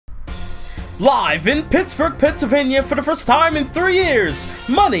Live in Pittsburgh, Pennsylvania for the first time in 3 years,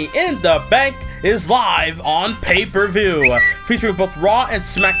 Money in the Bank is live on pay-per-view. Featuring both Raw and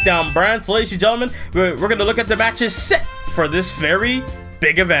SmackDown brands. Ladies and gentlemen, we're going to look at the matches set for this very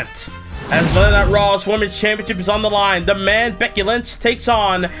big event. As Monday Night Raw's Women's Championship is on the line, the man Becky Lynch takes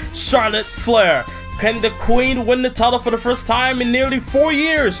on Charlotte Flair. Can the Queen win the title for the first time in nearly 4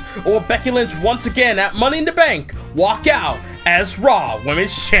 years? Or will Becky Lynch once again at Money in the Bank walk out as Raw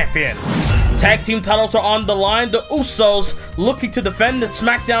Women's Champion? Tag team titles are on the line. The Usos looking to defend the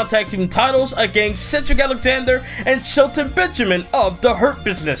SmackDown Tag Team titles against Cedric Alexander and Shelton Benjamin of the Hurt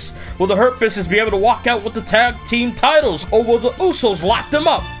Business. Will the Hurt Business be able to walk out with the tag team titles, or will the Usos lock them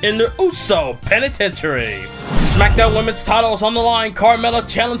up in the Uso Penitentiary? SmackDown Women's title is on the line. Carmella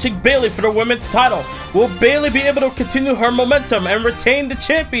challenging Bayley for the Women's title. Will Bayley be able to continue her momentum and retain the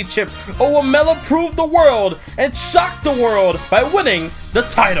championship, or will Mella prove the world and shock the world by winning the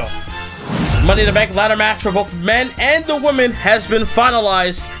title? Money in the Bank ladder match for both men and the women has been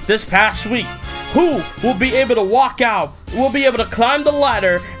finalized this past week. Who will be able to walk out, will be able to climb the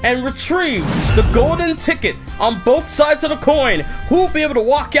ladder and retrieve the golden ticket on both sides of the coin? Who will be able to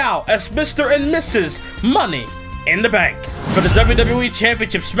walk out as Mr. and Mrs. Money in the Bank? For the WWE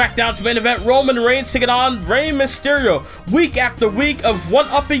Championship, SmackDown's main event, Roman Reigns taking on Rey Mysterio, week after week of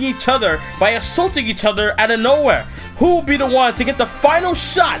one-upping each other by assaulting each other out of nowhere. Who will be the one to get the final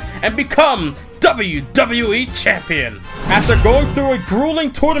shot and become WWE Champion? After going through a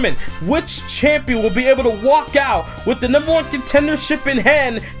grueling tournament, which champion will be able to walk out with the #1 contendership in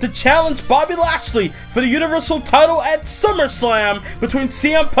hand to challenge Bobby Lashley for the Universal title at SummerSlam between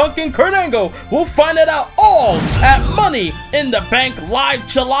CM Punk and Kurt Angle? We'll find it out all at Money in the Bank, live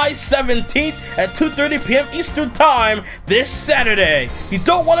July 17th at 2:30 p.m. Eastern Time this Saturday. You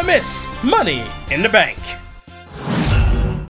don't want to miss Money in the Bank.